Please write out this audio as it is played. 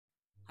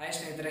Hi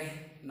ಸ್ನೇಹಿತರೆ,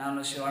 ನಾನು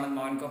ಶಿವಾನಂದ್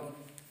ಮಾವಿನಕೊಪ್ಪ,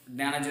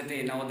 ಜ್ಞಾನ ಜ್ಯೋತಿ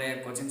Navodaya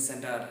coaching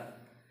centre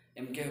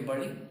MK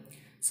Hubballi.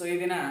 So ಈ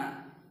ದಿನ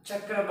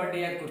ಚಕ್ರ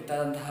ಬಡ್ಡಿಯ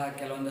ಕುರಿತಾದಂತಹ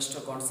ಕೆಲವೊಂದಷ್ಟು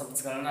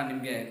ಕಾನ್ಸೆಪ್ಟ್ಸ್ಗಳನ್ನು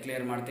ನಿಮಗೆ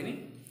ಕ್ಲಿಯರ್ ಮಾಡ್ತೀನಿ.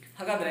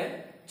 ಹಾಗಾದರೆ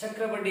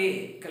ಚಕ್ರ ಬಡ್ಡಿ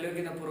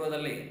ಕಲಿಯೋಕ್ಕಿಂತ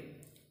ಪೂರ್ವದಲ್ಲಿ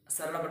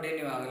ಸರಳ ಬಡ್ಡಿ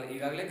ನೀವು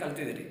ಈಗಾಗಲೇ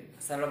ಕಲ್ತಿದ್ದೀರಿ.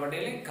 ಸರಳ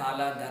ಬಡ್ಡಿಯಲ್ಲಿ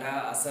ಕಾಲ, ದರ,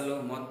 ಅಸಲು,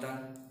 ಮೊತ್ತ,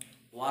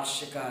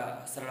 ವಾರ್ಷಿಕ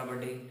ಸರಳ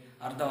ಬಡ್ಡಿ,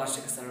 ಅರ್ಧ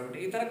ವಾರ್ಷಿಕ ಸರಳ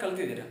ಬಡ್ಡಿ ಈ ಥರ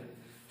ಕಲ್ತಿದ್ದೀರ.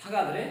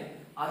 ಹಾಗಾದರೆ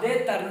ಅದೇ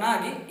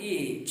ಥರನಾಗಿ ಈ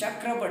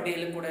ಚಕ್ರ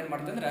ಬಡ್ಡಿಯಲ್ಲಿ ಕೂಡ ಏನು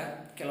ಮಾಡ್ತಂದ್ರೆ ಅಂದ್ರೆ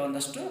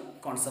ಕೆಲವೊಂದಷ್ಟು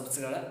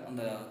ಕಾನ್ಸೆಪ್ಟ್ಸ್ಗಳ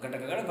ಒಂದು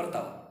ಘಟಕಗಳು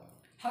ಬರ್ತಾವೆ.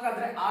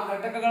 ಹಾಗಾದರೆ ಆ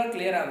ಘಟಕಗಳು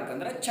ಕ್ಲಿಯರ್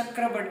ಆಗಬೇಕಂದ್ರೆ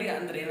ಚಕ್ರ ಬಡ್ಡಿ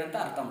ಅಂದರೆ ಏನಂತ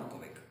ಅರ್ಥ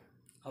ಮಾಡ್ಕೋಬೇಕು.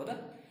 ಹೌದಾ?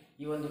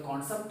 ಈ ಒಂದು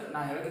ಕಾನ್ಸೆಪ್ಟ್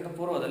ನಾ ಹೇಳೋಕ್ಕಿಂತ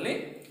ಪೂರ್ವದಲ್ಲಿ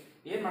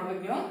ಏನು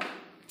ಮಾಡ್ಬೇಕು, ನೀವು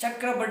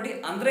ಚಕ್ರ ಬಡ್ಡಿ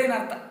ಅಂದರೆ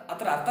ಏನರ್ಥ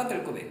ಅದರ ಅರ್ಥ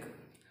ತಿಳ್ಕೊಬೇಕು.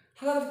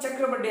 ಹಾಗಾದ್ರೆ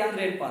ಚಕ್ರ ಬಡ್ಡಿ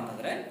ಅಂದರೆ ಏನಪ್ಪ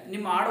ಅಂತಂದರೆ,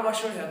 ನಿಮ್ಮ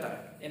ಆಡುಭಾಷೆಗಳು ಹೇಳ್ತಾರೆ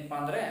ಏನಪ್ಪ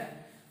ಅಂದರೆ,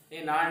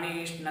 ಈ ನಾಣಿ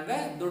ಇಷ್ಟನಾಗ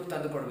ದುಡ್ಡು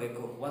ತಂದು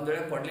ಕೊಡಬೇಕು, ಒಂದು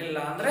ವೇಳೆ ಕೊಡಲಿಲ್ಲ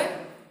ಅಂದರೆ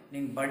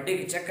ನಿಂಗೆ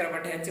ಬಡ್ಡಿಗೆ ಚಕ್ರ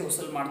ಬಡ್ಡಿ ಹಚ್ಚಿ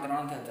ಉಸುಲು ಮಾಡ್ತಾನೋ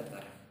ಅಂತ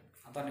ಹೇಳ್ತಿರ್ತಾರೆ.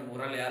 ಅಥವಾ ನಿಮ್ಮ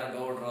ಊರಲ್ಲಿ ಯಾರೋ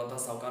ಗೌಡ್ರು ಅಥವಾ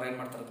ಸಾವುಕಾರ ಏನು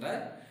ಮಾಡ್ತಿರ್ತಾರೆ,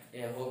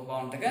 ಹೋಗ್ಬಾ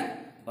ಅಂತಾಗ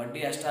ಬಡ್ಡಿ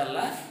ಅಷ್ಟೇ ಅಲ್ಲ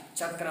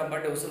ಚಕ್ರ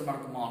ಬಡ್ಡಿ ಉಸುಲು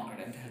ಮಾಡ್ಕೊಂಬ ಅವನ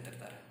ಕಡೆ ಅಂತ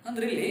ಹೇಳ್ತಿರ್ತಾರೆ.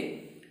 ಅಂದ್ರೆ ಇಲ್ಲಿ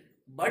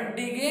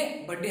ಬಡ್ಡಿಗೆ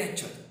ಬಡ್ಡಿ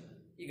ಹಚ್ಚೋದು.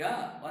 ಈಗ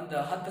ಒಂದು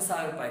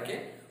 10,000 ರೂಪಾಯಿಗೆ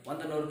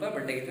ಒಂದು 100 ರೂಪಾಯಿ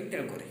ಬಡ್ಡಿ ಆಗೈತೆ ಅಂತ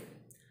ತಿಳ್ಕೊರಿ.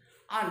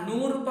 ಆ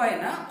 100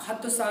 ರೂಪಾಯಿನ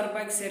 10,000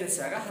 ರೂಪಾಯಿಗೆ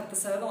ಸೇರಿಸಿದಾಗ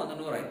 10,000 ಒಂದು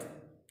 100 ಆಯಿತು.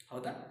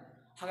 ಹೌದಾ?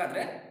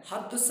 ಹಾಗಾದರೆ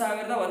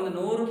 10,000 ಒಂದು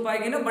 100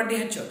 ರೂಪಾಯಿಗಿನ ಬಡ್ಡಿ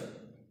ಹಚ್ಚೋದು.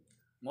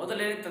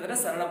 ಮೊದಲು ಏನಿತ್ತಂದರೆ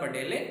ಸರಳ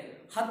ಬಡ್ಡಿಯಲ್ಲಿ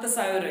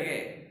 10,000ಗೆ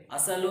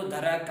ಅಸಲು,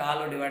 ದರ,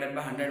 ಕಾಲು ಡಿವೈಡೆಡ್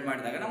ಬೈ 100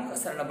 ಮಾಡಿದಾಗ ನಮ್ಗೆ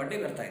ಸರಳ ಬಡ್ಡಿ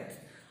ಬರ್ತಾ ಇತ್ತು.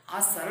 ಆ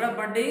ಸರಳ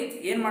ಬಡ್ಡಿ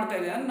ಏನು ಮಾಡ್ತಾ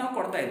ಇದ್ದೀವಿ ಅಂದ್ರೆ ನಾವು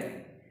ಕೊಡ್ತಾ ಇದ್ವಿ.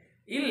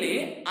 ಇಲ್ಲಿ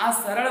ಆ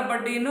ಸರಳ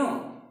ಬಡ್ಡಿನೂ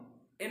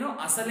ಏನು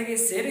ಅಸಲಿಗೆ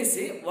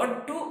ಸೇರಿಸಿ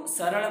ಒಟ್ಟು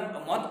ಸರಳ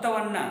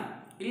ಮೊತ್ತವನ್ನು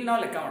ಇಲ್ಲಿ ನಾವು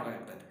ಲೆಕ್ಕ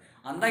ಮಾಡಬೇಕಾಗ್ತದೆ.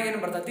 ಅಂದಾಗ ಏನು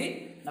ಬರ್ತೈತಿ,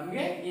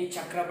 ನಮಗೆ ಈ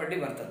ಚಕ್ರ ಬಡ್ಡಿ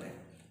ಬರ್ತದೆ.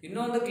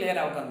 ಇನ್ನೊಂದು ಕ್ಲಿಯರ್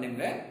ಆಗ್ಬೇಕಂತ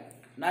ನಿಮಗೆ,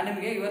 ನಾನು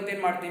ನಿಮಗೆ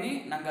ಇವತ್ತೇನು ಮಾಡ್ತೀನಿ,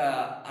 ನಂಗೆ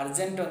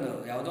ಅರ್ಜೆಂಟ್ ಒಂದು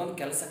ಯಾವುದೋ ಒಂದು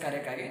ಕೆಲಸ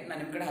ಕಾರ್ಯಕ್ಕಾಗಿ ನಾನು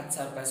ನಿಮ್ಮ ಕಡೆ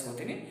 10,000 ರೂಪಾಯಿ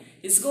ಇಸ್ಕೋತೀನಿ.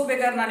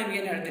 ಇಸ್ಕೋಬೇಕಾದ್ರೆ ನಾನು ನಿಮ್ಗೆ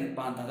ಏನು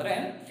ಹೇಳ್ತೀನಿಪ್ಪ ಅಂತಂದರೆ,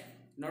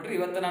 ನೋಡಿರಿ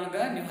ಇವತ್ತು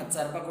ನನಗೆ ನೀವು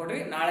 10,000 ರೂಪಾಯಿ ಕೊಡ್ರಿ,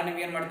 ನಾಳೆ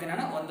ನಿಮ್ಗೆ ಏನು ಮಾಡ್ತೀನಿ,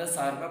 ನಾನು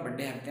 1,000 ರೂಪಾಯಿ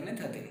ಬಡ್ಡಿ ಹಾಕ್ತೀನಿ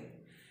ಅಂತ ಹೇಳ್ತೀನಿ.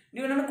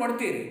 ನೀವು ನನಗೆ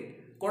ಕೊಡ್ತೀರಿ.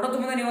 ಕೊಡೋದು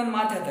ಮುಂದೆ ನೀವೊಂದು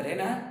ಮಾತು ಹೇಳ್ತಾರೆ,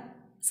 ಏನ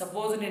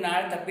ಸಪೋಸ್ ನೀವು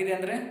ನಾಳೆ ತಪ್ಪಿದೆ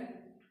ಅಂದರೆ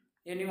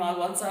ನೀವು ಆಗ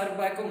 1,000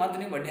 ರೂಪಾಯಿಗೂ ಮತ್ತೆ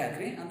ನೀವು ಬಡ್ಡಿ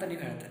ಹಾಕ್ರಿ ಅಂತ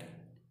ನೀವು ಹೇಳ್ತಾರೆ.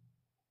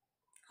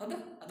 ಹೌದಾ?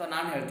 ಅಥವಾ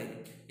ನಾನು ಹೇಳ್ತೀನಿ,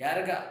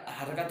 ಯಾರಿಗೆ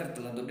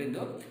ಹರಗತ್ತಿರ್ತಲ್ಲ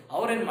ದುಡ್ಡಿಂದು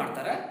ಅವ್ರೇನು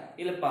ಮಾಡ್ತಾರೆ,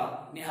 ಇಲ್ಲಪ್ಪ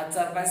ನೀ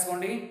 10,000 ರೂಪಾಯಿ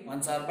ಇಸ್ಕೊಂಡು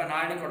 1,000 ರೂಪಾಯಿ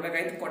ನಾಳೆ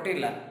ಕೊಡಬೇಕಾಯ್ತು,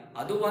 ಕೊಟ್ಟಿಲ್ಲ,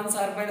 ಅದು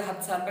 1,000 ರೂಪಾಯಿದು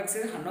 10,000 ರೂಪಾಯಿಗೆ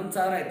ಸೇರಿ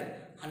 11,000 ಆಯ್ತು.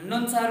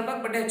 11,000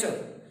 ರೂಪಾಯಿಗೆ ಬಡ್ಡಿ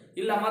ಹಚ್ಚೋದು.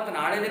 ಇಲ್ಲ ಮತ್ತು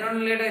ನಾಳೆ ದಿನವೂ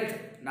ಲೇಟ್ ಆಯ್ತು,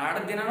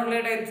 ನಾಡಿದ ದಿನವೂ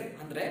ಲೇಟ್ ಆಯ್ತು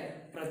ಅಂದರೆ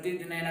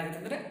ಪ್ರತಿದಿನ ಏನಾಗುತ್ತೆ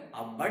ಅಂದರೆ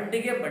ಆ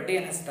ಬಡ್ಡಿಗೆ ಬಡ್ಡಿ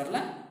ಏನು ಹಚ್ತಾರಲ್ಲ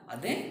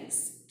ಅದೇ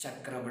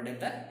ಚಕ್ರ ಬಡ್ಡಿ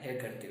ಅಂತ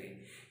ಹೇಳ್ಕೊಳ್ತೀವಿ.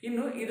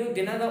 ಇನ್ನು ಇದು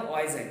ದಿನದ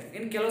ವಾಯ್ಸ್ ಆಯ್ತು.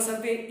 ಇನ್ನು ಕೆಲವು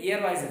ಸರ್ತಿ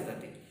ಇಯರ್ ವಾಯ್ಸ್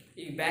ಇರ್ತೈತಿ.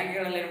 ಈಗ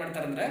ಬ್ಯಾಂಕ್ಗಳಲ್ಲಿ ಏನು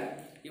ಮಾಡ್ತಾರೆ ಅಂದರೆ,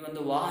 ಈ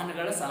ಒಂದು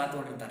ವಾಹನಗಳ ಸಾಲ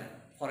ತೊಗೊಂಡಿರ್ತಾರೆ.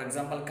 ಫಾರ್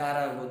ಎಕ್ಸಾಂಪಲ್ ಕಾರ್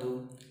ಆಗ್ಬೋದು,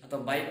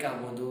 ಅಥವಾ ಬೈಕ್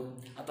ಆಗ್ಬೋದು,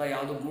 ಅಥವಾ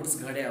ಯಾವುದೋ ಗೂಡ್ಸ್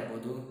ಗಾಡಿ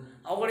ಆಗ್ಬೋದು.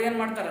 ಅವುಗಳು ಏನು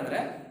ಮಾಡ್ತಾರೆ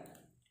ಅಂದರೆ,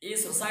 ಈ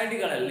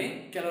ಸೊಸೈಟಿಗಳಲ್ಲಿ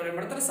ಕೆಲವರು ಏನು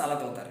ಮಾಡ್ತಾರೆ, ಸಾಲ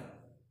ತೊಗೋತಾರೆ.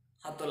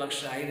 10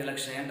 ಲಕ್ಷ, 5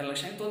 ಲಕ್ಷ, 8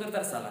 ಲಕ್ಷ ಹಿಂಗೆ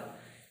ತೊಗೊಂಡಿರ್ತಾರೆ ಸಾಲ.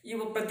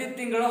 ಇವು ಪ್ರತಿ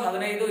ತಿಂಗಳು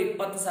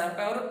 15-20 ಸಾವಿರ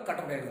ರೂಪಾಯಿ ಅವರು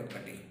ಕಟ್ಟಬೇಕಾಗಿರ್ತದೆ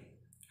ಬಡ್ಡಿ.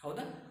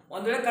 ಹೌದಾ?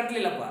 ಒಂದು ವೇಳೆ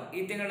ಕಟ್ಟಲಿಲ್ಲಪ್ಪ, ಈ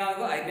ತಿಂಗಳು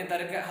ನಾವು 5ನೇ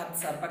ತಾರೀಕು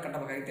 10,000 ರೂಪಾಯಿ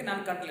ಕಟ್ಟಬೇಕಾಗಿತ್ತು,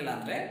 ನಾನು ಕಟ್ಟಲಿಲ್ಲ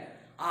ಅಂದರೆ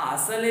ಆ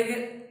ಅಸಲಿಗೆ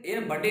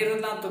ಏನು ಬಡ್ಡಿ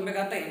ಇರೋದು ನಾವು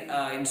ತುಂಬಬೇಕಂತ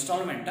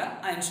ಇನ್ಸ್ಟಾಲ್ಮೆಂಟ,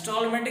 ಆ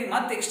ಇನ್ಸ್ಟಾಲ್ಮೆಂಟಿಗೆ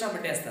ಮತ್ತೆ ಎಕ್ಸ್ಟ್ರಾ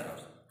ಬಡ್ಡಿ ಹಚ್ತಾರೆ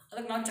ಅವರು.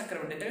 ಅದಕ್ಕೆ ನಾವು ಚಕ್ರ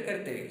ಬಡ್ಡಿ ಅಂತೇಳಿ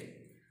ಕರಿತೀವಿ.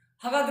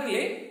 ಹಾಗಾದ್ರೆ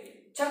ಇಲ್ಲಿ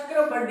ಚಕ್ರ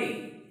ಬಡ್ಡಿ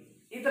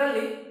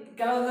ಇದರಲ್ಲಿ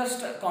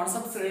ಕೆಲವೊಂದಷ್ಟು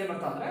ಕಾನ್ಸೆಪ್ಟ್ಸ್ ಏನು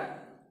ಬರ್ತಾವೆ ಅಂದರೆ,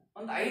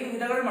 ಒಂದು 5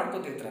 ವಿಧಗಳು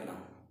ಮಾಡ್ಕೋತಿರ್ತಾರೆ.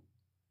 ನಾವು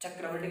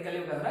ಚಕ್ರ ಬಡ್ಡಿ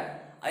ಕಲಿಬೇಕಾದ್ರೆ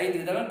 5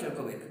 ವಿಧಗಳು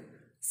ತಿಳ್ಕೊಬೇಕು.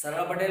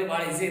 ಸರಳ ಬಡ್ಡಿಯಲ್ಲಿ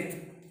ಭಾಳ ಈಸಿ ಇತ್ತು,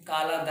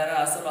 ಕಾಲ, ದರ,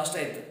 ಅಸಲು ಅಷ್ಟೇ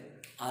ಇತ್ತು.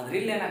 ಆದ್ರೆ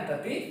ಇಲ್ಲಿ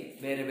ಏನಾಗ್ತತಿ,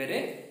 ಬೇರೆ ಬೇರೆ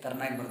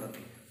ಥರನಾಗಿ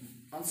ಬರ್ತತಿ.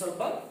 ಒಂದು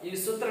ಸ್ವಲ್ಪ ಈ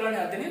ಸೂತ್ರಗಳನ್ನ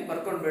ಹೇಳ್ತೀನಿ,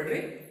 ಬರ್ಕೊಂಡು ಬಿಡ್ರಿ.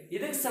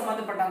 ಇದಕ್ಕೆ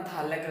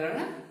ಸಂಬಂಧಪಟ್ಟಂತಹ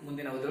ಲೆಕ್ಕಗಳನ್ನ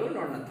ಮುಂದಿನ ಅವಧಿಗಳು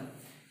ನೋಡೋಣ.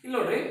 ಇಲ್ಲಿ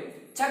ನೋಡ್ರಿ,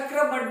 ಚಕ್ರ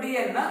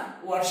ಬಡ್ಡಿಯನ್ನ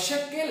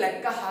ವರ್ಷಕ್ಕೆ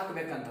ಲೆಕ್ಕ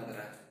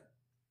ಹಾಕ್ಬೇಕಂತಂದ್ರೆ,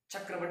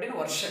 ಚಕ್ರ ಬಡ್ಡಿನ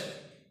ವರ್ಷಕ್ಕೆ,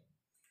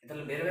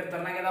 ಇದರಲ್ಲಿ ಬೇರೆ ಬೇರೆ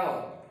ಥರನಾಗಿದಾವ.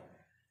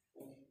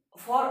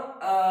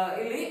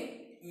 ಇಲ್ಲಿ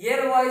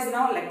ಇಯರ್ ವೈಸ್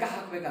ನಾವು ಲೆಕ್ಕ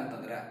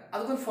ಹಾಕ್ಬೇಕಂತಂದ್ರೆ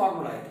ಅದಕ್ಕೊಂದು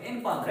ಫಾರ್ಮುಲಾ ಐತಿ.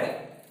 ಏನಪ್ಪ ಅಂದ್ರೆ,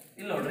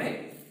 ಇಲ್ಲಿ ನೋಡ್ರಿ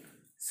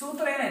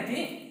ಸೂತ್ರ ಏನೈತಿ,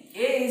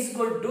 A is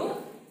equal to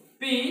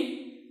P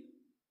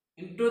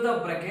into the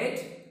bracket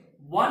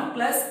 1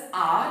 plus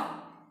R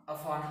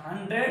upon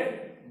 100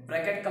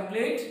 bracket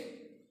complete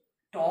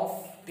of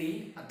T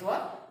ಅಥವಾ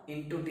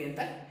into T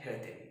ಅಂತ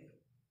ಹೇಳ್ತೀವಿ.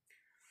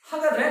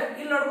 ಹಾಗಾದ್ರೆ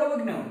ಇಲ್ಲಿ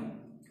ನೋಡ್ಕೋಬೇಕು ನೀವು,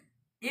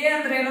 A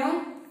ಅಂದ್ರೆ ಏನು?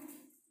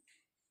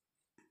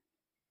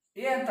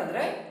 A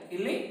ಅಂತಂದ್ರೆ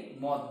ಇಲ್ಲಿ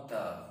ಮೊತ್ತ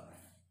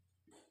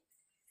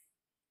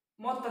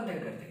ಅಂತ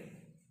ಹೇಳ್ಕೊಳ್ತೀವಿ.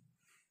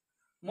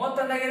 ಮೊತ್ತ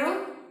ಅಂದಾಗೇನು?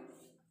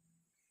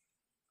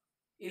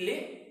 ಇಲ್ಲಿ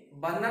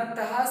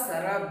ಬಂದಂತಹ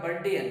ಸರಳ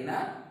ಬಡ್ಡಿಯನ್ನ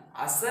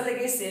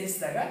ಅಸಲಿಗೆ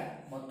ಸೇರಿಸಿದಾಗ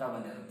ಮೊತ್ತ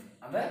ಬಂದಿರುತ್ತೆ,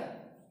 ಅದ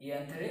ಎ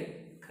ಅಂತ ಹೇಳಿ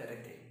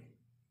ಕರಿತೀವಿ.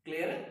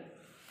 ಕ್ಲಿಯರ್?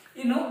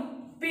 ಇನ್ನು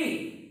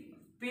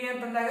ಪಿ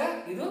ಅಂತಂದಾಗ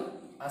ಇದು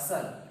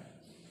ಅಸಲ್,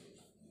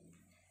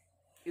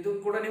 ಇದು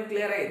ಕೂಡ ನಿಮ್ಗೆ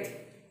ಕ್ಲಿಯರ್ ಆಗೈತಿ.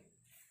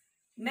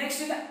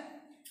 ನೆಕ್ಸ್ಟ್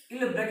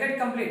ಇಲ್ಲಿ bracket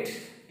complete,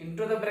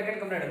 into the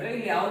bracket complete ಅಂದ್ರೆ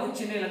ಇಲ್ಲಿ ಯಾವುದು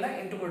ಚಿಹ್ನೆ ಇಲ್ಲ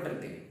ಇಂಟು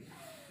ಕೊಟ್ಟಿರ್ತೀವಿ.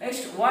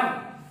 Next 1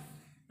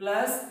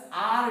 plus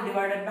R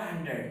divided by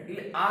 100.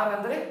 ಇಲ್ಲಿ R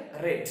ಅಂದ್ರೆ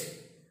ರೇಟ್,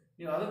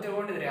 ನೀವು ಅದು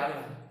ತಗೊಂಡಿದ್ರಿ ಅಲ್ಲ,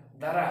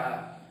 ದರ,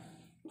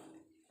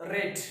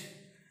 rate.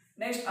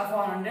 Next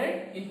upon 100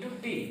 into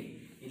T.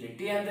 ಇಲ್ಲಿ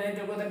ಟಿ ಅಂತ ಏನು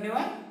ತಿಳ್ಕೊತಾರೆ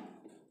ನೀವು,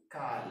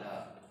 ಕಾಲ.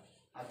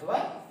 ಅಥವಾ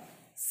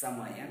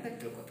ಸಮಯ ಅಂತ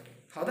ತಿಳ್ಕೊತೀವಿ.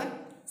 ಹೌದಾ,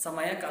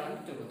 ಸಮಯ ಕಾಲ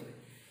ಅಂತ ತಿಳ್ಕೊತೀವಿ.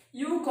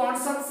 ಇವು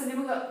ಕಾನ್ಸೆಪ್ಟ್ಸ್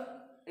ನಿಮಗೆ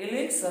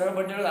ಇಲ್ಲಿ ಸರಳ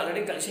ಬಡ್ಡಿಯೊಳಗೆ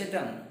ಆಲ್ರೆಡಿ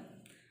ಕಲಿಸೈತೆ.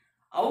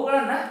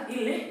 ಅವುಗಳನ್ನು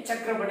ಇಲ್ಲಿ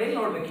ಚಕ್ರ ಬಡ್ಡಿಯಲ್ಲಿ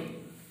ನೋಡ್ಬೇಕು.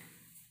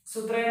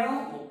 ಸೂತ್ರ ಏನು?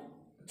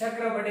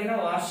 ಚಕ್ರ ಬಡ್ಡಿನ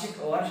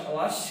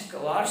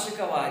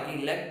ವಾರ್ಷಿಕವಾಗಿ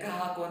ಲೆಕ್ಕ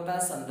ಹಾಕುವಂತಹ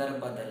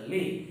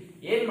ಸಂದರ್ಭದಲ್ಲಿ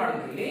ಏನ್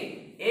ಮಾಡಬೇಕು? ಇಲ್ಲಿ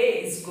a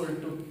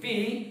 = p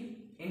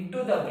into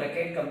the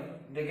bracket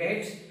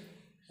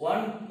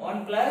 1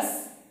 plus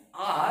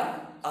r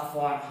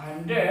upon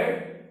 100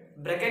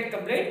 bracket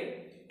complete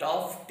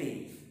of t.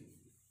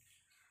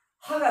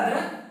 ಹಾಗಾದ್ರೆ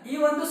ಈ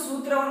ಒಂದು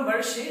ಸೂತ್ರವನ್ನು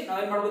ಬಳಸಿ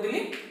ನಾವೇನ್ ಮಾಡ್ಬೋದು?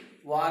 ಇಲ್ಲಿ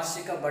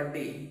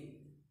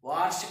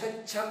ವಾರ್ಷಿಕ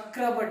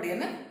ಚಕ್ರ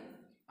ಬಡ್ಡಿಯನ್ನು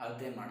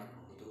ಅಳತೆ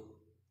ಮಾಡಬಹುದು.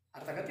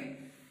 ಅರ್ಥ ಆಗತ್ತಿ?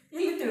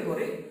 ಇಲ್ಲಿ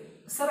ತಿಳ್ಕೊರಿ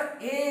ಸರ್,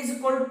 a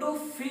 =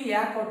 ಫಿ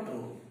ಯಾಕೆ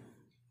ಕೊಟ್ಟರು?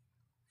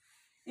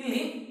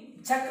 ಇಲ್ಲಿ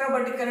ಚಕ್ರ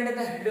ಬಡ್ಡಿ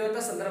ಕನ್ನಡದ ಹಿಡಿಯುವಂತ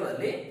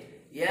ಸಂದರ್ಭದಲ್ಲಿ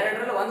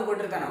ಎರಡರಲ್ಲಿ ಒಂದು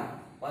ಕೊಟ್ಟಿರ್ತಾನ.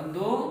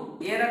 ಒಂದು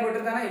ಏರ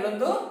ಕೊಟ್ಟಿರ್ತಾನ,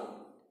 ಇಲ್ಲೊಂದು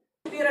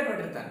ತೀರ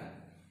ಕೊಟ್ಟಿರ್ತಾನೆ.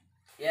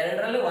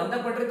 ಎರಡರಲ್ಲಿ ಒಂದ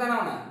ಕೊಟ್ಟಿರ್ತಾನ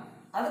ಅವನ.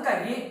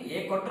 ಅದಕ್ಕಾಗಿ ಎ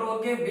ಕೊಟ್ಟರು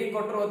ಓಕೆ, ಬಿ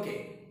ಕೊಟ್ಟರು ಓಕೆ,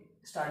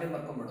 ಸ್ಟಾರ್ಟಿಂಗ್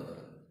ಬರ್ಕೊಂಡ್ಬಿಡೋದು.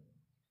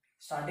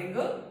 ಸ್ಟಾರ್ಟಿಂಗ್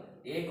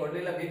ಎ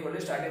ಕೊಡ್ಲಿಲ್ಲ, ಬಿ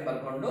ಕೊಡ್ಲಿ, ಸ್ಟಾರ್ಟಿಂಗ್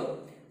ಬರ್ಕೊಂಡು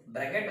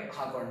ಬ್ರಾಕೆಟ್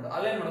ಹಾಕೊಂಡು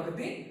ಅಲ್ಲೇನ್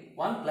ಮಾಡ್ಕೊತಿ?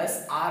 1 plus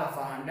r of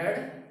 100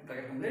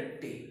 bracket complete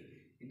t.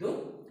 ಇದು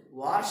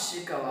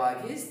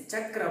ವಾರ್ಷಿಕವಾಗಿ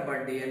ಚಕ್ರ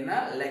ಬಡ್ಡಿಯನ್ನ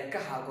ಲೆಕ್ಕ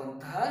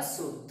ಹಾಕುವಂತಹ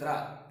ಸೂತ್ರ.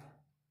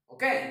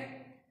 ಓಕೆ,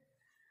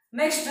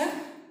 ನೆಕ್ಸ್ಟ್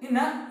ಇನ್ನ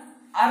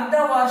ಅರ್ಧ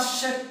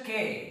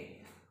ವರ್ಷಕ್ಕೆ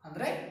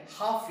ಅಂದ್ರೆ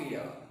half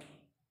year.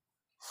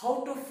 How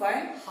to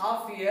find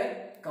half year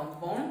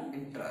compound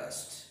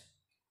interest?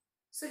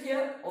 So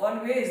here one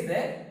way is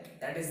there,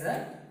 that is the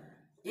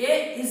a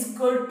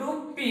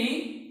 = p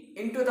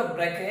into the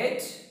bracket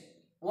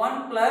 1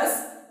 plus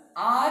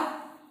r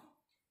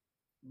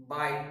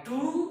by 2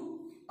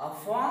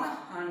 upon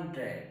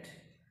 100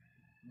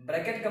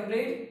 bracket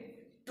complete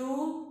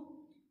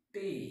 2t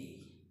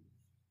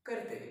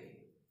ಕರಿತೀವಿ.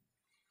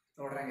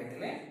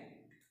 ನೋಡ್ರಂಗೈತಿಲ್ಲ,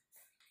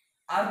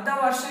 ಅರ್ಧ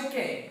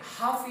ವರ್ಷಕ್ಕೆ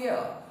half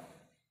year.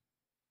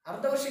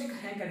 ಅರ್ಧ ವರ್ಷಕ್ಕೆ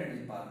ಹೆಂಗೆ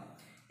ಕಂಡುಹಿಡಿದಪ್ಪ?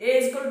 a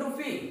 =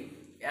 p,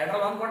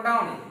 ಎರಡರಲ್ಲಿ ಒಂದು ಕೊಟ್ಟ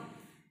ಅವನಿ.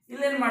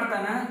 ಇಲ್ಲೇನು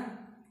ಮಾಡ್ತಾನ?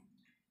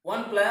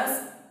 1 plus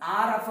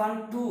r upon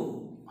 2.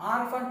 r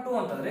upon 2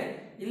 ಅಂತಂದ್ರೆ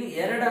ಇಲ್ಲಿ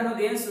 2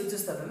 ಅನ್ನೋದು ಏನು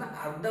ಸೂಚಿಸ್ತದೆ?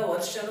 ಅರ್ಧ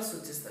ವರ್ಷನ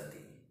ಸೂಚಿಸ್ತತಿ.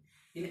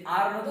 ಇಲ್ಲಿ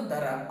r ಅನ್ನೋದು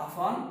ದರ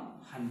ಅಪಾನ್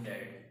 100.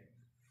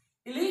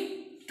 ಇಲ್ಲಿ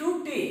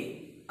 2t,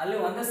 ಅಲ್ಲಿ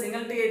ಒಂದು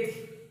ಸಿಂಗಲ್ ಟಿ ಐತಿ,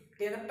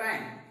 ಟಿ ಅಂದ್ರೆ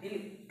ಟೈಮ್,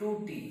 ಇಲ್ಲಿ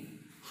 2t.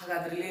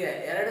 ಹಾಗಾದ್ರೆ ಇಲ್ಲಿ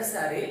 2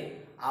 ಸಾರಿ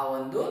ಆ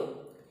ಒಂದು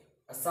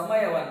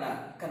ಸಮಯವನ್ನ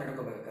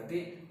ಕಂಡುಹಿಡ್ಕೋಬೇಕಾಗತಿ,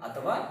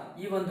 ಅಥವಾ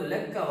ಈ ಒಂದು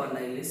ಲೆಕ್ಕವನ್ನ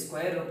ಇಲ್ಲಿ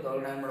ಸ್ಕ್ವೇರ್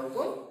ರೂಪದೊಳಗೆ ಏನು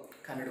ಮಾಡಬೇಕು?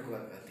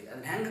 ಕಂಡುಹಿಡ್ಕೋಬೇಕಾಗತಿ.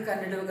 ಅದನ್ನ ಹೆಂಗೆ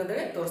ಕಂಡುಹಿಡ್ಬೇಕಂದ್ರೆ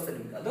ತೋರಿಸ್ತೀನಿ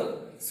ನಿಮ್ಗೆ. ಅದು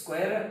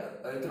ಸ್ಕ್ವೇರ್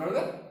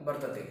ಇದ್ರೊಳಗೆ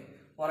ಬರ್ತತಿ.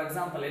 ಫಾರ್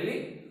ಎಕ್ಸಾಂಪಲ್ ಇಲ್ಲಿ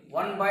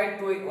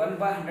 1/2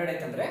 1/100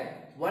 ಐತಂದ್ರೆ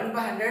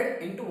 1/100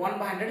 into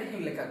 1/100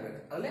 ಹಿಂಗೆ ಲೆಕ್ಕ ಹಾಕ್ಬೇಕು.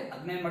 ಅಲ್ಲೇ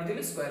ಅದನ್ನೇನು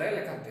ಮಾಡ್ತೀವಿ? ಸ್ಕ್ವೇರ್ ಆಗಿ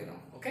ಲೆಕ್ಕ ಹಾಕ್ತೀವಿ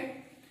ನಾವು. ಓಕೆ,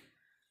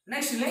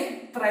 ನೆಕ್ಸ್ಟ್ ಇಲ್ಲಿ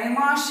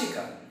ತ್ರೈಮಾಸಿಕ.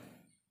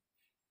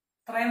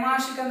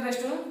 ತ್ರೈಮಾಸಿಕ ಅಂದ್ರೆ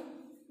ಎಷ್ಟು?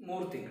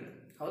 3 ತಿಂಗಳು.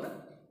 ಹೌದಾ,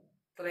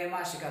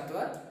 ತ್ರೈಮಾಸಿಕ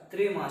ಅಥವಾ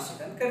ತ್ರಿಮಾಸಿಕ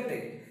ಅಂತ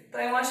ಕರಿತೀವಿ.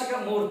 ತ್ರೈಮಾಸಿಕ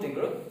 3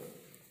 ತಿಂಗಳು.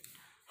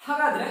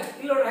 ಹಾಗಾದ್ರೆ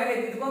ಇಲ್ಲಿ ನೋಡಿ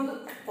ಹೇಗೈತಿ, ಇದಕ್ಕೊಂದು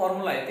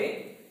ಫಾರ್ಮುಲಾ ಐತಿ.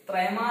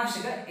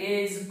 ತ್ರೈಮಾಸಿಕ a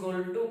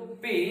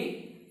 = p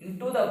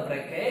into the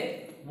bracket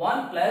 1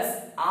 plus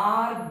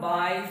r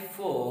by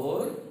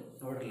 4.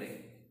 ನೋಡ್ರಿ,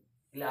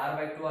 ಇಲ್ಲಿ r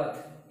by 2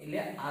 ಆಯ್ತು, ಇಲ್ಲಿ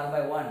r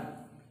by 1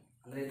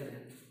 ಅಂದ್ರೆ ಐತ್ರಿ.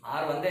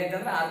 r ಒಂದೇ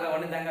ಐತಂದ್ರೆ r by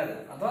 1 ಇದ್ದಂಗೆ ಅದು,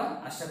 ಅಥವಾ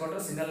ಅಷ್ಟೇ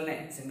ಕೊಟ್ಟರು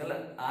ಸಿಂಗಲ್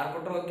r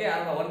ಕೊಟ್ಟರು ಓಕೆ,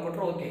 r by 1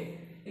 ಕೊಟ್ಟರು ಓಕೆ.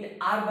 ಇಲ್ಲಿ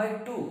r by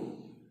 2,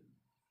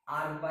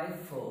 r by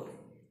 4,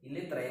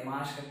 ಇಲ್ಲಿ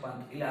ತ್ರೈಮಾಸಿಕ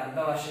ಬಂತು. ಇಲ್ಲಿ ಅರ್ಧ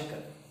ವಾರ್ಷಿಕ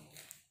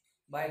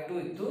by 2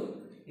 ಇತ್ತು.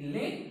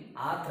 ಇಲ್ಲಿ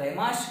ಆ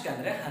ತ್ರೈಮಾಸಿಕ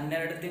ಅಂದ್ರೆ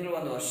 12 ತಿಂಗಳು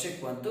ಒಂದು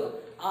ವರ್ಷಕ್ಕೆ ಬಂತು.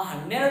 ಆ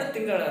 12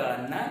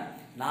 ತಿಂಗಳನ್ನ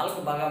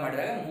 4 ಭಾಗ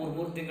ಮಾಡಿದಾಗ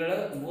 3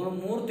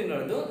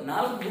 ತಿಂಗಳದ್ದು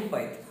 4 ಗ್ರೂಪ್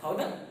ಆಯ್ತು.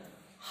 ಹೌದಾ,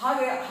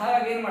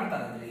 ಹಾಗಾಗಿ ಏನ್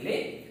ಮಾಡ್ತಾರೆ ಅಂದ್ರೆ ಇಲ್ಲಿ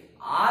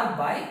r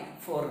by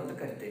 4 ಅಂತ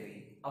ಕರಿತೀವಿ.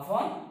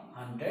 Upon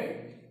 100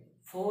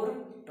 4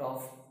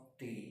 of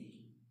t.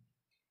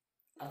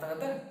 ಅರ್ಥ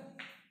ಆಗುತ್ತಾ?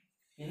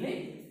 ಇಲ್ಲಿ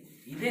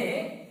ಇದೇ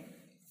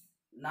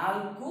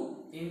 4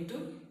 into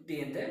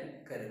t ಅಂತ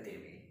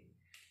ಕರಿತೀವಿ.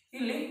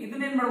 ಇಲ್ಲಿ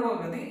ಇದನ್ನೇನ್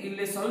ಮಾಡ್ಕೋಬೇಕಂದ್ರೆ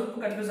ಇಲ್ಲಿ ಸ್ವಲ್ಪ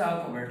ಕನ್ಫ್ಯೂಸ್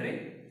ಹಾಕೋಬೇಡ್ರಿ.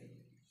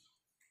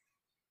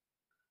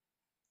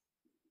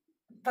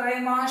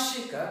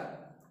 ತ್ರೈಮಾಸಿಕ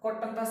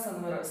ಕೊಟ್ಟಂತ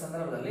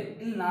ಸಂದರ್ಭದಲ್ಲಿ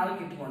ಇಲ್ಲಿ 4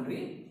 ಇಟ್ಕೊಂಡ್ವಿ,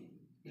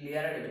 ಇಲ್ಲಿ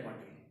 2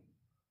 ಇಟ್ಕೊಂಡ್ವಿ.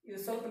 ಇದು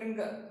ಸ್ವಲ್ಪ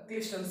ನಿಮ್ಗೆ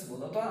ಕ್ಲಿಷ್ಟ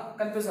ಅನ್ಸ್ಬೋದು ಅಥವಾ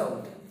ಕನ್ಫ್ಯೂಸ್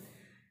ಆಗುತ್ತೆ.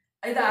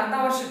 ಇದು ಅರ್ಧ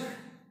ವರ್ಷಕ್ಕೆ,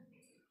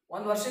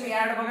 ಒಂದು ವರ್ಷಕ್ಕೆ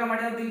 2 ಭಾಗ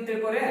ಮಾಡಿ ಅಂತ ಇಲ್ಲಿ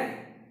ತಿಳ್ಕೊರಿ.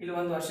 ಇಲ್ಲಿ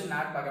ಒಂದು ವರ್ಷ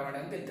 4 ಭಾಗ ಮಾಡಿ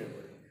ಅಂತ ಇಲ್ಲಿ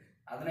ತಿಳ್ಕೊರಿ.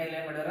 ಅದನ್ನ ಇಲ್ಲಿ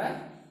ಏನು ಮಾಡ್ಯಾರ?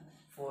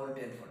 4t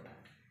ಅಂತ ಕೊಟ್ಟ.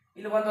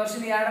 ಇಲ್ಲಿ ಒಂದು ವರ್ಷ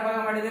 2 ಭಾಗ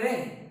ಮಾಡಿದಿರಿ,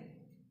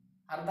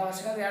 ಅರ್ಧ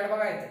ವರ್ಷಕ್ಕೆ 2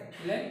 ಭಾಗ ಆಯ್ತು.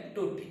 ಇಲ್ಲೇ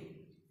 2t.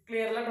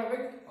 ಕ್ಲಿಯರ್ ಅಲ್ಲ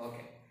ಟಾಪಿಕ್?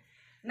 ಓಕೆ,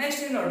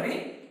 ನೆಕ್ಸ್ಟ್ ಇಲ್ಲಿ ನೋಡ್ರಿ,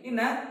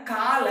 ಇನ್ನ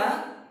ಕಾಲ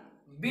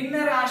ಭಿನ್ನ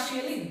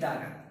ರಾಶಿಯಲ್ಲಿ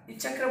ಇದ್ದಾಗ ಈ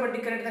ಚಕ್ರ ಬಡ್ಡಿ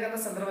ಕರೆಕ್ಟ್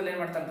ಸಂದರ್ಭದಲ್ಲಿ ಏನ್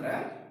ಮಾಡ್ತಾರಂದ್ರೆ,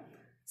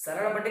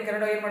 ಸರಳ ಬಡ್ಡಿ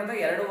ಕನ್ನಡ ಏನ್ ಮಾಡ್ತಾರೆ?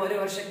 2.5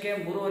 ವರ್ಷಕ್ಕೆ,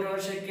 3.5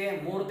 ವರ್ಷಕ್ಕೆ,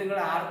 3 ತಿಂಗಳ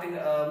 6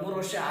 ತಿಂಗಳ, 3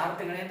 ವರ್ಷ 6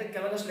 ತಿಂಗಳ ಅಂತ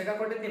ಕೆಲವೊಂದಷ್ಟು ಲೆಕ್ಕ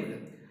ಕೊಟ್ಟಿದ್ದು ನಿಮ್ಗೆ.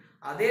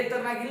 ಅದೇ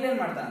ತರನಾಗಿ ಇಲ್ಲಿ ಏನ್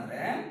ಮಾಡ್ತಾ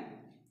ಅಂದ್ರೆ,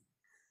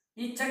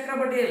 ಈ ಚಕ್ರ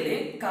ಬಡ್ಡಿಯಲ್ಲಿ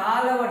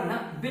ಕಾಲವನ್ನ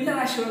ಭಿನ್ನ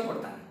ರಾಶಿಗಳು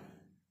ಕೊಡ್ತಾನೆ.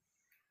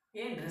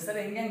 ಏನ್ರಿ ಸರ್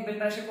ಹೆಂಗೆ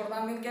ಭಿನ್ನ ರಾಶಿ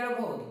ಕೊಡ್ತಾನೆ ಅಂತ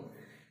ಕೇಳಬಹುದು.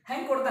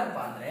 ಹೆಂಗೆ ಕೊಡ್ತಾನಪ್ಪ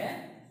ಅಂದ್ರೆ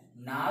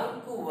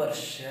 4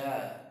 ವರ್ಷ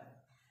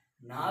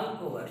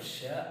 4 ವರ್ಷ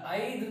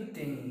 5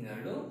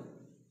 ತಿಂಗಳು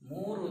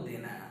 3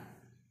 ದಿನ.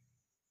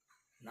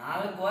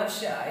 4 ವರ್ಷ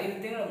 5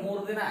 ತಿಂಗಳು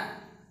 3 ದಿನ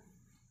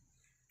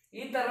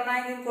ಈ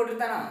ತರನಾಗಿ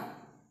ಕೊಟ್ಟಿರ್ತಾನ.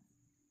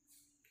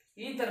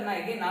 ಈ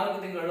ತರನಾಗಿ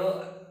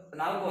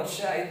 4 ವರ್ಷ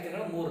 5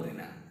 ತಿಂಗಳು 3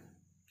 ದಿನ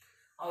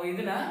ಅವು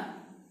ಇದನ್ನ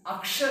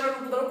ಅಕ್ಷರ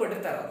ರೂಪದೊಳಗೆ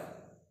ಕೊಟ್ಟಿರ್ತಾರ.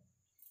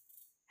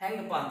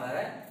 ಹೆಂಗಪ್ಪ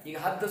ಅಂತಾರೆ, ಈಗ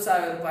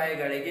 10,000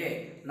 ರೂಪಾಯಿಗಳಿಗೆ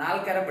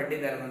 4ರ ಬಡ್ಡಿ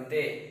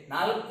ದರದಂತೆ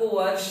 4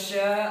 ವರ್ಷ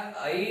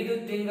 5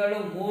 ತಿಂಗಳು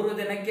 3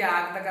 ದಿನಕ್ಕೆ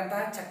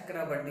ಆಗ್ತಕ್ಕಂತಹ ಚಕ್ರ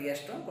ಬಡ್ಡಿ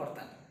ಎಷ್ಟು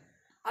ಕೊಡ್ತಾನೆ.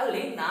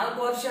 ಅಲ್ಲಿ 4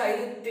 ವರ್ಷ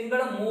 5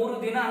 ತಿಂಗಳ 3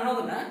 ದಿನ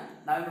ಅನ್ನೋದನ್ನ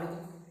ನಾವು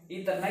ನೋಡ್ಬೇಕು. ಈ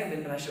ತರನಾಗಿ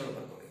ಭಿನ್ನರಾಶಿ ಒಳಗೆ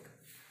ಬರ್ಕೋಬೇಕು.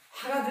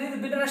 ಹಾಗಾದ್ರೆ ಇದು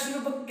ಭಿನ್ನರಾಶಿ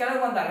ರೂಪ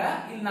ಕೆಳಗೆ ಬಂದಾಗ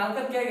ಇಲ್ಲಿ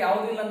 4ಕ್ಕೆ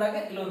ಯಾವುದು ಇಲ್ಲ ಅಂದಾಗ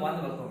ಇಲ್ಲೊಂದು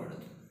 1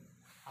 ಬರ್ಕೊಂಡ್ಬಿಡೋದು.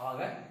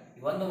 ಅವಾಗ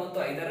 1 ಮತ್ತು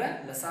 5ರ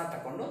ಲಸ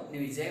ತಕೊಂಡು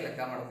ನೀವು ಈಜಿಯಾಗಿ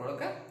ಲೆಕ್ಕ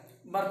ಮಾಡ್ಕೊಳಕ್ಕೆ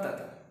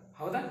ಬರ್ತದೆ.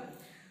 ಹೌದಾ?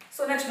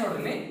 ಸೊ ನೆಕ್ಸ್ಟ್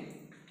ನೋಡ್ರಿ,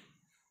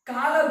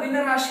 ಕಾಲ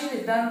ಭಿನ್ನರಾಶಿ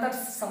ಇದ್ದಂಥ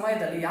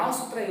ಸಮಯದಲ್ಲಿ ಯಾವ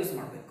ಸೂತ್ರ ಯೂಸ್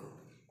ಮಾಡಬೇಕು?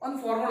 ಒಂದು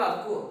ಫಾರ್ಮುಲಾ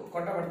ಅದಕ್ಕೂ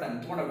ಕೊಟ್ಟ ಬಿಡ್ತಾನೆ,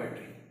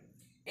 ತೊಗೊಂಡೋಗ್ಬೇಡ್ರಿ.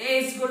 A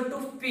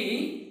 = P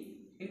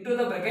into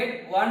the bracket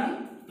 1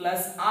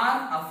 plus R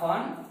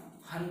upon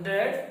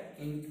 100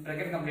 in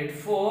bracket complete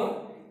 4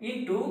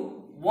 into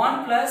 1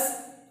 plus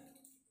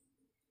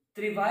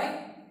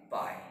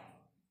 3/pi.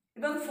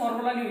 ಇದೊಂದು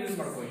ಫಾರ್ಮುಲಾ ನೀವು ಯೂಸ್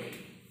ಮಾಡ್ಕೊಳ್ಳಿ.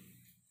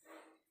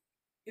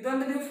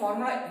 ಇದೊಂದು ನೀವು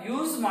ಫಾರ್ಮುಲಾ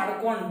ಯೂಸ್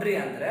ಮಾಡ್ಕೊಂಡ್ರಿ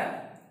ಅಂದ್ರೆ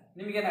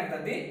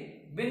ನಿಮ್ಗೇನಾಗ್ತದೆ,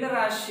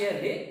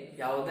 ಭಿನ್ನರಾಶಿಯಲ್ಲಿ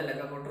ಯಾವುದೇ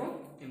ಲೆಕ್ಕ ಕೊಟ್ಟರು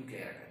ನಿಮ್ಗೆ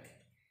ಕ್ಲಿಯರ್ ಆಗ್ತದೆ.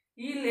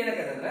 ಇಲ್ಲಿ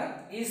ಏನಾಗ್ತದೆ ಅಂದ್ರೆ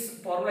ಈ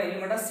ಫಾರ್ಮುಲಾ ಇಲ್ಲಿ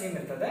ಮಟ್ಟ ಸೇಮ್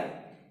ಇರ್ತದೆ.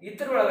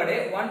 ಇದ್ರ ಒಳಗಡೆ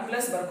 1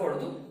 ಪ್ಲಸ್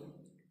ಬರ್ಕೊಡೋದು.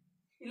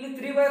 ಇಲ್ಲಿ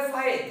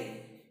 3/5 ಐತಿ.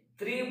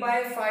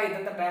 3/5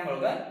 ಇದ್ದಂಥ ಟೈಮ್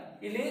ಒಳಗೆ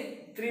ಇಲ್ಲಿ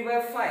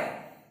 3/5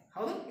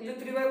 ಹೌದು, ಇಲ್ಲಿ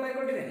 3/5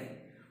 ಕೊಟ್ಟಿದ್ದೀನಿ.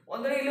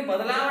 ಒಂದ್ರೆ ಇಲ್ಲಿ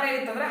ಬದಲಾವಣೆ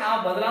ಇತ್ತಂದ್ರೆ ಆ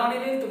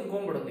ಬದಲಾವಣೆಯಲ್ಲಿ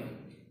ತುಂಬ್ಕೊಂಡ್ಬಿಡೋದು ನೀವು.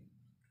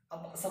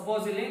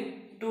 ಸಪೋಸ್ ಇಲ್ಲಿ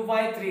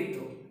 2/3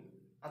 ಇತ್ತು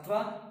ಅಥವಾ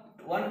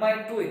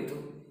 1/2 ಇತ್ತು,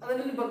 ಅದನ್ನ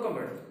ಇಲ್ಲಿ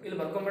ಬರ್ಕೊಂಡ್ಬಿಡೋದು. ಇಲ್ಲಿ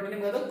ಬರ್ಕೊಂಡ್ಬಿಟ್ಟು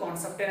ನಿಮ್ಗೆ ಅದು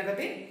ಕಾನ್ಸೆಪ್ಟ್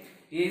ಏನಾಗತ್ತೆ,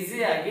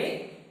 ಈಸಿಯಾಗಿ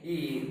ಈ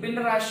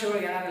ಭಿನ್ನರಾಶಿ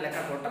ಒಳಗೆ ಏನಾದ್ರು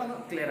ಲೆಕ್ಕ ಕೊಟ್ಟರೆ ಅದು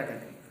ಕ್ಲಿಯರ್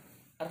ಆಗತ್ತೆ.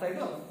 ಅರ್ಥ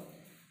ಆಯ್ತು?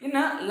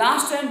 ಇನ್ನು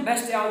ಲಾಸ್ಟ್ ಆ್ಯಂಡ್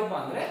ಬೆಸ್ಟ್ ಯಾವುದಪ್ಪ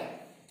ಅಂದರೆ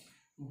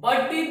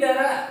ಬಡ್ಡಿ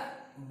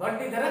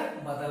ದರ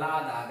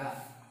ಬದಲಾದಾಗ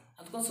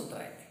ಅದಕ್ಕೊಂದು ಸೂತ್ರ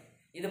ಐತಿ.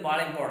 ಇದು ಭಾಳ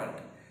ಇಂಪಾರ್ಟೆಂಟ್.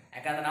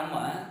 ಯಾಕಂದ್ರೆ ನಮ್ಮ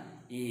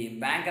ಈ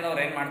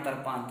ಬ್ಯಾಂಕ್ದವ್ರು ಏನು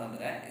ಮಾಡ್ತಾರಪ್ಪ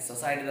ಅಂತಂದರೆ, ಈ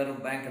ಸೊಸೈಟಿದವರು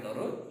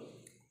ಬ್ಯಾಂಕ್ದವರು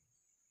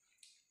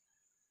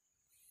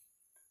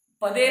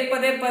ಪದೇ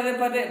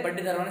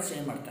ಬಡ್ಡಿ ದರವನ್ನು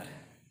ಚೇಂಜ್ ಮಾಡ್ತಾರೆ.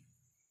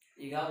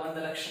 ಈಗ 1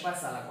 ಲಕ್ಷ ರೂಪಾಯಿ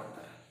ಸಾಲ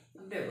ಕೊಡ್ತಾರೆ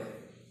ಅಂತ ಹೇಳ್ಬೋದು.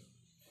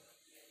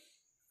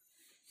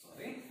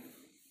 ಸಾರಿ,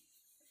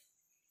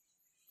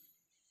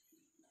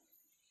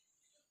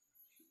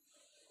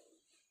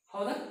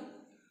 ಹೌದಾ?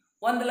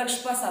 1 ಲಕ್ಷ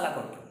ರೂಪಾಯಿ ಸಾಲ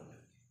ಕೊಟ್ಟರು.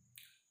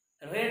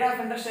 ರೇಟ್ ಆಫ್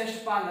ಇಂಟ್ರೆಸ್ಟ್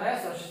ಎಷ್ಟಪ್ಪ ಅಂದರೆ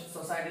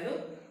ಸೊಸೈಟಿದು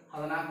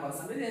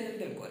 14% ಅಂತ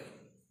ತಿಳ್ಕೊರಿ.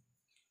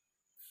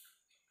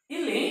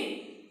 ಇಲ್ಲಿ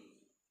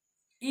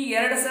ಈ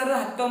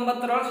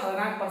 2019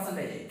 14%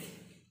 ಐತಿ.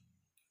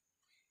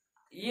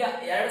 ಈ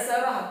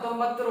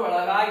 2019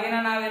 ಒಳಗಾಗಿನ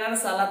ನಾವೇನಾದ್ರು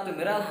ಸಾಲ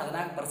ತುಂಬಿರೋ ಅದು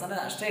 14%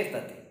 ಅಷ್ಟೇ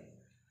ಇರ್ತೈತಿ.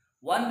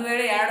 ಒಂದು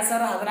ವೇಳೆ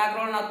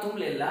 2014 ನಾವು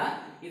ತುಂಬಲಿಲ್ಲ,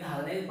 ಇದು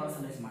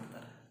 15%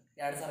 ಮಾಡ್ತಾರೆ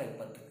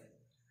 2020.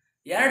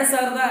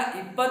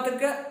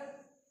 2020ಕ್ಕೆ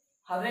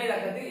 15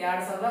 ಆಗ್ತೈತಿ,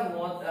 2030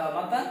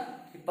 ಮತ್ತು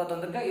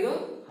 21ಕ್ಕೆ ಇದು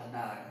 16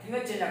 ಆಗ್ತೈತಿ.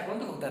 ಹಿಂಗೆ ಚೇಂಜ್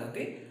ಹಾಕೊಂತ ಹೋಗ್ತಾ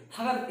ಇರ್ತಿ.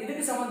 ಹಾಗಾದ್ರೆ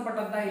ಇದಕ್ಕೆ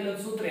ಸಂಬಂಧಪಟ್ಟಂತ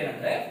ಇಲ್ಲೊಂದು ಸೂತ್ರ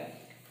ಏನಂದ್ರೆ,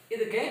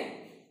 ಇದಕ್ಕೆ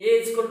A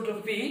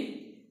 = P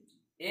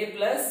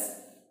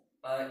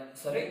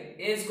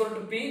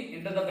P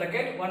into the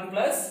bracket 1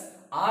 plus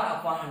R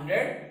upon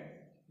 100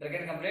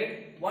 bracket complete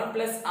 1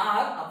 plus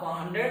R upon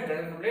 100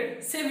 bracket complete.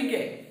 Same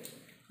ಹಿಂಗೆ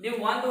ನೀವು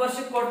 1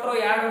 ವರ್ಷಕ್ಕೆ ಕೊಟ್ಟರು,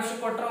 2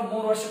 ವರ್ಷಕ್ಕೆ ಕೊಟ್ಟರು,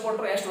 3 ವರ್ಷಕ್ಕೆ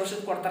ಕೊಟ್ಟರು, ಎಷ್ಟು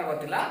ವರ್ಷಕ್ಕೆ ಕೊಡ್ತಾರೆ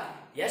ಗೊತ್ತಿಲ್ಲ,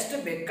 ಎಷ್ಟು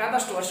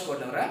ಬೇಕಾದಷ್ಟು ವರ್ಷ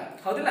ಕೊಡ್ಲವ್ರ.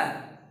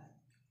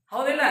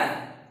 ಹೌದಿಲ್ಲ?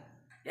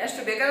 ಎಷ್ಟು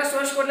ಬೇಕಾದಷ್ಟು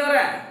ವರ್ಷ ಕೊಡ್ಲವ್ರ.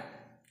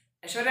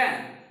 ಐಶ್ವರ್ಯ,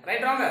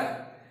 ರೈಟ್ ರಾಂಗ್?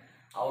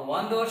 ಅವ್ರು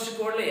 1 ವರ್ಷ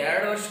ಕೊಡಲಿ,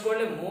 2 ವರ್ಷ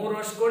ಕೊಡಲಿ, 3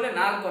 ವರ್ಷ ಕೊಡಲಿ,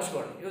 4 ವರ್ಷ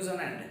ಕೊಡಲಿ, ಯೂಸ್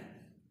ಆ್ಯಂಡ್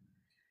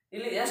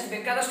ಇಲ್ಲಿ ಎಷ್ಟು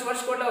ಬೇಕಾದಷ್ಟು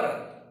ವರ್ಷ ಕೊಡ್ಲವ್ರ.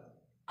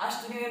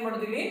 ಅಷ್ಟು ನೀವೇನು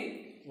ಮಾಡೋದಿಲ್ಲಿ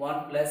 1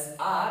 plus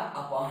R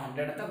upon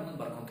 100 ಅಂತ ಮುಂದೆ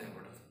ಬರ್ಕೊಂತ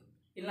ಹೋಗ್ಬಿಡೋದು.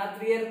 ಇಲ್ಲಿ ನಾ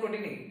 3 ಇಯರ್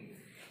ಕೊಟ್ಟಿನಿ.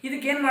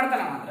 ಇದಕ್ಕೇನು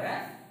ಮಾಡ್ತಾನ ಅಂದರೆ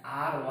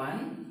R1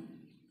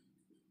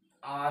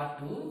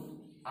 R2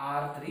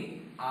 R3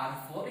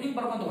 R4 ಹಿಂಗೆ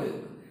ಬರ್ಕೊಂತ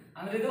ಹೋಗ್ಬೇಕು.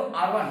 ಅಂದ್ರೆ ಇದು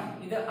R1,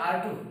 ಇದು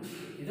R2,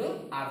 ಇದು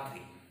R3.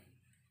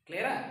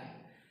 ಕ್ಲಿಯರಾ?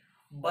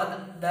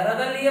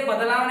 ದರದಲ್ಲಿಯೇ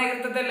ಬದಲಾವಣೆ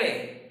ಆಗಿರ್ತದೆ.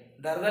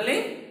 ದರದಲ್ಲಿ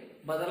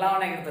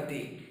ಬದಲಾವಣೆ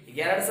ಆಗಿರ್ತತಿ. ಈಗ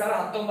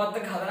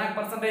 2019ಕ್ಕೆ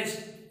 14%,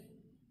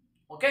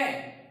 ಓಕೆ,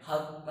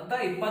 ಮತ್ತು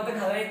 20ಕ್ಕೆ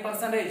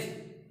 15%,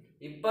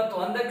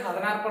 21ಕ್ಕೆ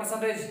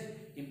 16%,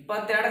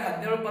 22ಕ್ಕೆ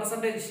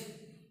 17%.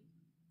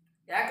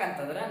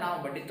 ಯಾಕಂತಂದ್ರೆ ನಾವು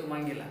ಬಡ್ಡಿ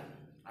ತುಂಬಂಗಿಲ್ಲ,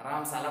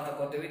 ಆರಾಮ್ ಸಾಲ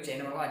ತಗೋತೀವಿ,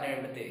 ಚೈನ್ ಮಾಡ್ಕೊ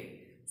ಅಡ್ಡಾಡ್ಬಿಡ್ತೀವಿ.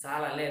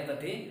 ಸಾಲ ಅಲ್ಲೇ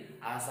ಇರ್ತತಿ.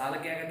 ಆ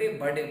ಸಾಲಕ್ಕೆ ಆಗತಿ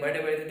ಬಡ್ಡಿ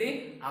ಬೆಳಿತೈತಿ.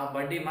 ಆ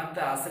ಬಡ್ಡಿ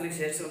ಮತ್ತೆ ಅಸಲಿಗೆ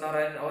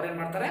ಸೇರಿಸ್ಕೊಂಡವ್ರು ಅವ್ರೇನು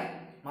ಮಾಡ್ತಾರೆ,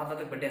 ಮತ್ತೆ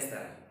ಅದಕ್ಕೆ ಬಡ್ಡಿ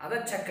ಹಚ್ತಾರೆ. ಅದ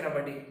ಚಕ್ರ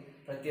ಬಡ್ಡಿ.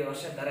 ಪ್ರತಿ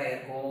ವರ್ಷ ದರ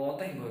ಏರ್ಕೋತ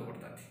ಹಿಂಗೆ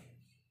ಹೋಗ್ಬಿಡ್ತೈತಿ.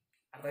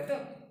 ಅರ್ಥ ಆಯ್ತು?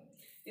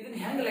 ಇದನ್ನ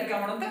ಹೆಂಗೆ ಲೆಕ್ಕ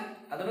ಮಾಡೋಂತ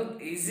ಅದನ್ನು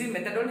ಈಸಿ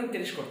ಮೆಥಡ್ ನೀವು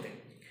ತಿಳಿಸ್ಕೊಡ್ತೀನಿ.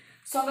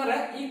 ಸೊ ಹಂಗಾರೆ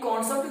ಈ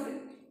ಕಾನ್ಸೆಪ್ಟ್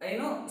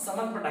ಏನು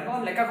ಸಂಬಂಧಪಟ್ಟಾಗ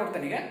ಒಂದು ಲೆಕ್ಕ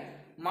ಕೊಡ್ತೇನೆ. ಈಗ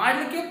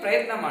ಮಾಡಲಿಕ್ಕೆ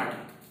ಪ್ರಯತ್ನ ಮಾಡಿ.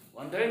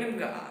 ಒಂದು ವೇಳೆ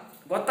ನಿಮ್ಗೆ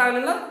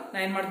ಗೊತ್ತಾಗಲಿಲ್ಲ,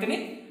 ನಾನು ಏನು ಮಾಡ್ತೀನಿ,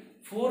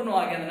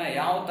 ಪೂರ್ಣವಾಗಿ ಅದನ್ನು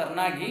ಯಾವ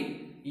ಥರನಾಗಿ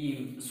ಈ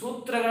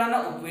ಸೂತ್ರಗಳನ್ನು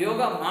ಉಪಯೋಗ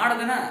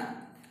ಮಾಡೋದನ್ನ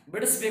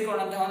ಬಿಡಿಸ್ಬೇಕು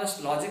ಅನ್ನೋಂಥ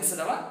ಒಂದಷ್ಟು ಲಾಜಿಕ್ಸ್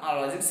ಅದಾವ. ಆ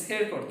ಲಾಜಿಕ್ಸ್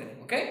ಹೇಳ್ಕೊಡ್ತೀನಿ.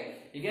 ಓಕೆ,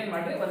 ಈಗೇನು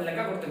ಮಾಡಿರಿ, ಒಂದು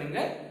ಲೆಕ್ಕ ಕೊಡ್ತೀನಿ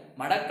ನಿಮಗೆ,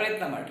 ಮಾಡಕ್ಕೆ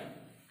ಪ್ರಯತ್ನ ಮಾಡಿ.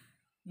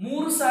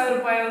 3,000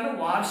 ರೂಪಾಯಿಯನ್ನು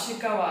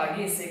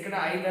ವಾರ್ಷಿಕವಾಗಿ ಶೇಕಡ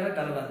 5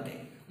 ದರದಂತೆ,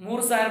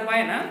 3,000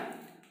 ರೂಪಾಯಿನ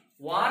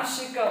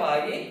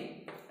ವಾರ್ಷಿಕವಾಗಿ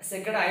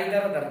ಶೇಕಡ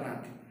 5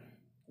 ದರದಂತೆ.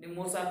 ನೀವು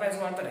 3,000 ರೂಪಾಯಿ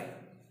ಇಸ್ಕೊಳ್ತಾರೆ,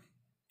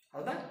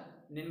 ಹೌದಾ?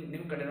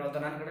 ನಿಮ್ಮ ಕಡೆ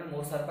ಅಥವಾ ನನ್ನ ಕಡೆ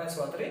 3,000 ರೂಪಾಯಿ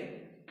ಇಸ್ಕೊಳ್ತಾರೆ.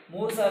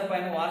 3,000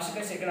 ರೂಪಾಯಿನ ವಾರ್ಷಿಕ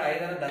ಶೇಕಡ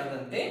 5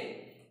 ದರದಂತೆ,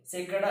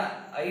 ಶೇಕಡ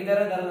 5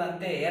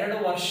 ದರದಂತೆ 2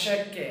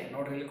 ವರ್ಷಕ್ಕೆ,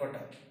 ನೋಡ್ರಿ ಇಲ್ಲಿ ಕೊಟ್ಟ,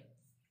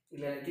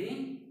 ಇಲ್ಲಿ ಐತಿ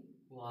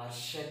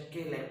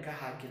ವರ್ಷಕ್ಕೆ ಲೆಕ್ಕ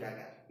ಹಾಕಿದಾಗ,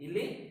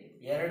 ಇಲ್ಲಿ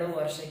 2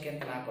 ವರ್ಷಕ್ಕೆ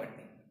ಅಂತ ನಾ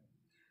ಕೊಟ್ಟಿ.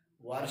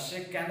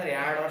 ವರ್ಷಕ್ಕೆ ಅಂದ್ರೆ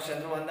 2 ವರ್ಷ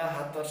ಅಂದ್ರೆ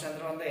 10 ವರ್ಷ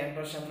ಅಂದ್ರೆ 8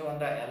 ವರ್ಷ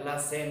ಅಂದ್ರೆ ಎಲ್ಲ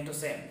ಸೇಮ್ ಟು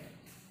ಸೇಮ್.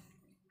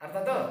 ಅರ್ಥ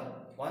ಆಯ್ತು?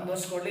 1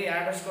 ವರ್ಷ ಕೊಡ್ಲಿ,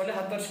 2 ವರ್ಷ ಕೊಡ್ಲಿ,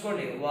 10 ವರ್ಷ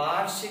ಕೊಡ್ಲಿ,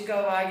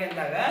 ವಾರ್ಷಿಕವಾಗಿ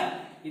ಅಂದಾಗ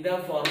ಇದ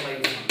ಫಾರ್ಮುಲಾ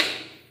ಯೂಸ್ ಮಾಡಿ.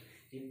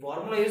 ಈ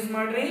ಫಾರ್ಮುಲಾ ಯೂಸ್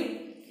ಮಾಡ್ರಿ,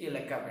 ಈ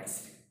ಲೆಕ್ಕ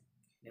ಬಿಡಿಸ್ರಿ.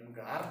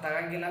 ನಿಮ್ಗೆ ಅರ್ಥ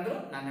ಆಗಂಗಿಲ್ಲ ಅಂದ್ರು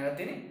ನಾನು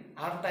ಹೇಳ್ತೀನಿ,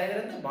 ಅರ್ಥ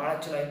ಆಗಿದ್ರೆ ಭಾಳ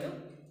ಚಲೋ ಆಯ್ತು.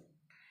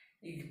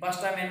 ಈಗ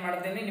ಫಸ್ಟ್ ಟೈಮ್ ಏನು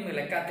ಮಾಡ್ತೀನಿ, ನಿಮಗೆ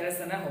ಲೆಕ್ಕ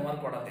ತಿಳಿಸ್ತಾನೆ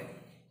ಹೋಮ್ವರ್ಕ್ ಕೊಡತ್ತೀನಿ,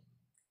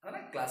 ಅಂದರೆ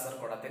ಕ್ಲಾಸ್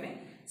ವರ್ಕ್ ಕೊಡತ್ತೀನಿ.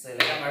 ಸೊ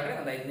ಲೆಕ್ಕ ಮಾಡ್ರಿ,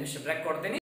 ಒಂದು 5 ನಿಮಿಷ ಬ್ರೇಕ್ ಕೊಡ್ತೀನಿ.